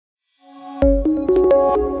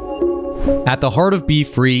At the heart of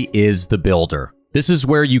Beefree is the Builder. This is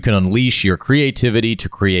where you can unleash your creativity to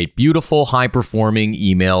create beautiful, high-performing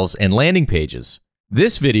emails and landing pages.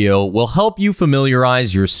 This video will help you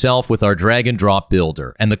familiarize yourself with our drag-and-drop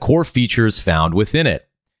builder and the core features found within it.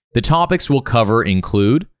 The topics we'll cover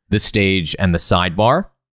include the stage and the sidebar,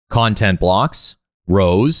 content blocks,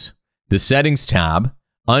 rows, the settings tab,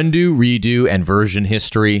 undo, redo, and version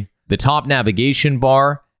history, the top navigation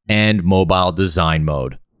bar, and mobile design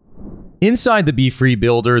mode. Inside the Beefree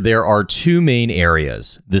Builder, there are two main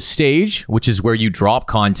areas: the stage, which is where you drop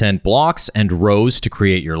content blocks and rows to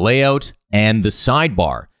create your layout, and the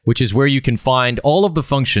sidebar, which is where you can find all of the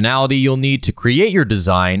functionality you'll need to create your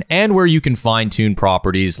design and where you can fine-tune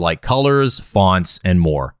properties like colors, fonts, and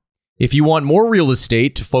more. If you want more real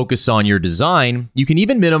estate to focus on your design, you can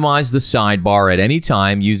even minimize the sidebar at any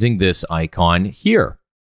time using this icon here.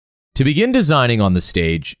 To begin designing on the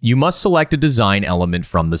stage, you must select a design element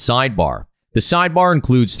from the sidebar. The sidebar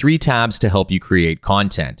includes 3 tabs to help you create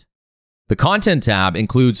content. The Content tab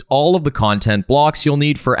includes all of the content blocks you'll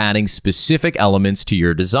need for adding specific elements to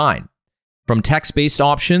your design. From text-based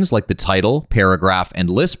options like the title, paragraph, and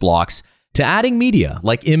list blocks, to adding media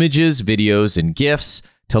like images, videos, and GIFs,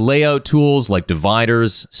 to layout tools like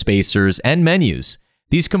dividers, spacers, and menus.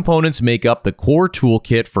 These components make up the core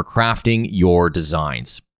toolkit for crafting your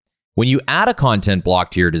designs. When you add a content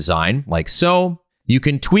block to your design, like so, you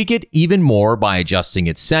can tweak it even more by adjusting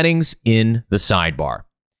its settings in the sidebar.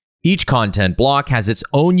 Each content block has its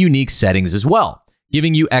own unique settings as well,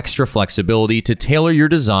 giving you extra flexibility to tailor your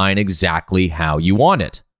design exactly how you want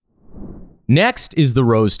it. Next is the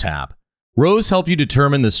Rows tab. Rows help you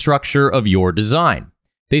determine the structure of your design.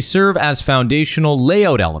 They serve as foundational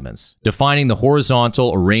layout elements, defining the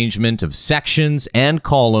horizontal arrangement of sections and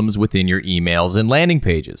columns within your emails and landing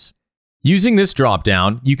pages. Using this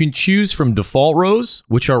dropdown, you can choose from default rows,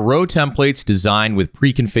 which are row templates designed with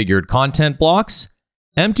pre-configured content blocks,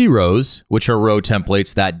 empty rows, which are row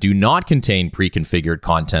templates that do not contain pre-configured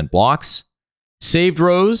content blocks, saved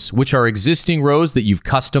rows, which are existing rows that you've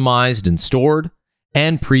customized and stored,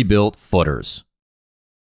 and pre-built footers.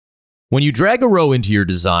 When you drag a row into your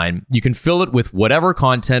design, you can fill it with whatever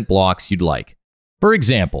content blocks you'd like. For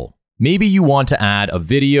example, maybe you want to add a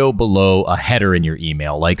video below a header in your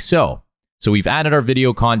email, like so. So we've added our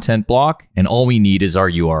video content block, and all we need is our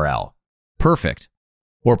URL. Perfect.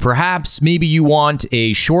 Or perhaps maybe you want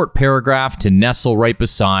a short paragraph to nestle right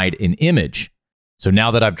beside an image. So now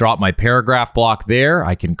that I've dropped my paragraph block there,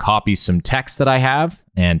 I can copy some text that I have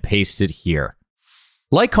and paste it here.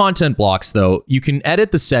 Like content blocks though, you can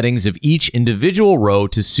edit the settings of each individual row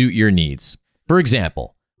to suit your needs. For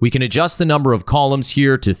example, we can adjust the number of columns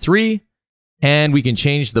here to 3, and we can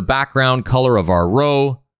change the background color of our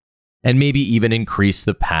row, and maybe even increase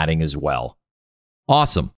the padding as well.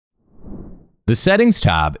 Awesome. The Settings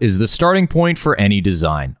tab is the starting point for any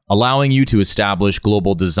design, allowing you to establish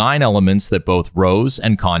global design elements that both rows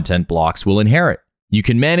and content blocks will inherit. You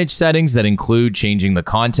can manage settings that include changing the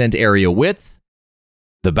content area width,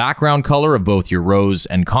 the background color of both your rows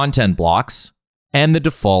and content blocks, and the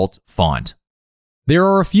default font. There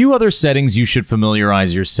are a few other settings you should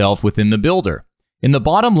familiarize yourself with in the Builder. In the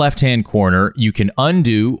bottom left-hand corner, you can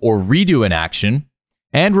undo or redo an action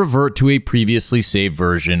and revert to a previously saved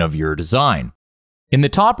version of your design. In the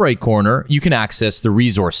top right corner, you can access the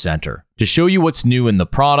Resource Center to show you what's new in the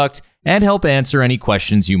product and help answer any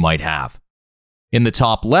questions you might have. In the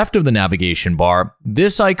top left of the navigation bar,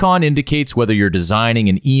 this icon indicates whether you're designing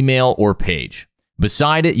an email or page.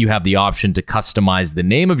 Beside it, you have the option to customize the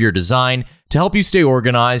name of your design to help you stay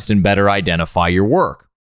organized and better identify your work.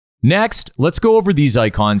 Next, let's go over these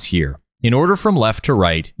icons here. In order from left to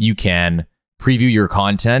right, you can preview your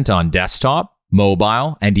content on desktop,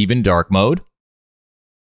 mobile, and even dark mode.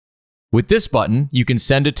 With this button, you can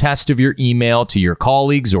send a test of your email to your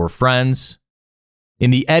colleagues or friends.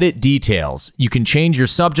 In the Edit Details, you can change your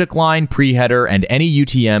subject line, pre-header, and any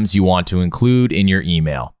UTMs you want to include in your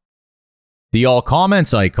email. The All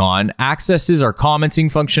Comments icon accesses our commenting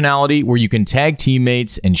functionality where you can tag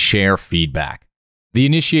teammates and share feedback. The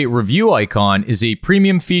Initiate Review icon is a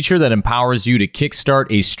premium feature that empowers you to kickstart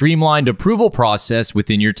a streamlined approval process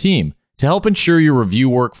within your team to help ensure your review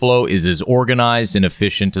workflow is as organized and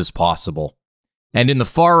efficient as possible. And in the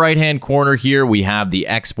far right-hand corner here, we have the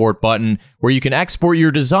Export button where you can export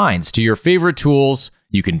your designs to your favorite tools,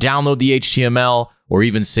 you can download the HTML, or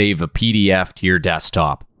even save a PDF to your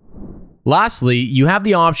desktop. Lastly, you have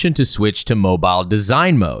the option to switch to mobile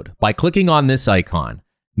design mode by clicking on this icon.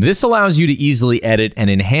 This allows you to easily edit and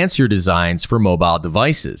enhance your designs for mobile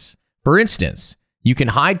devices. For instance, You can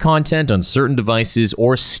hide content on certain devices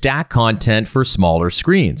or stack content for smaller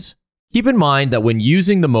screens. Keep in mind that when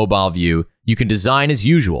using the mobile view, you can design as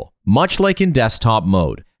usual, much like in desktop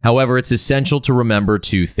mode. However, it's essential to remember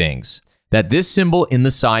two things. That this symbol in the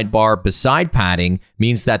sidebar beside padding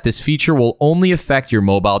means that this feature will only affect your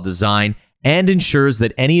mobile design and ensures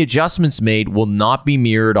that any adjustments made will not be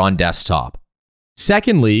mirrored on desktop.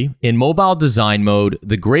 Secondly, in mobile design mode,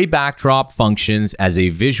 the gray backdrop functions as a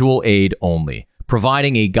visual aid only,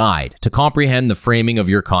 providing a guide to comprehend the framing of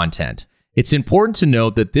your content. It's important to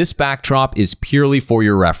note that this backdrop is purely for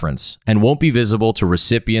your reference and won't be visible to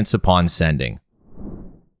recipients upon sending.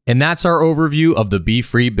 And that's our overview of the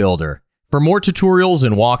Beefree Builder. For more tutorials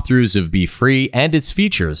and walkthroughs of Beefree and its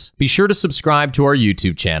features, be sure to subscribe to our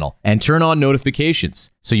YouTube channel and turn on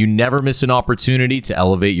notifications so you never miss an opportunity to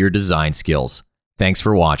elevate your design skills. Thanks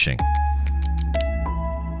for watching.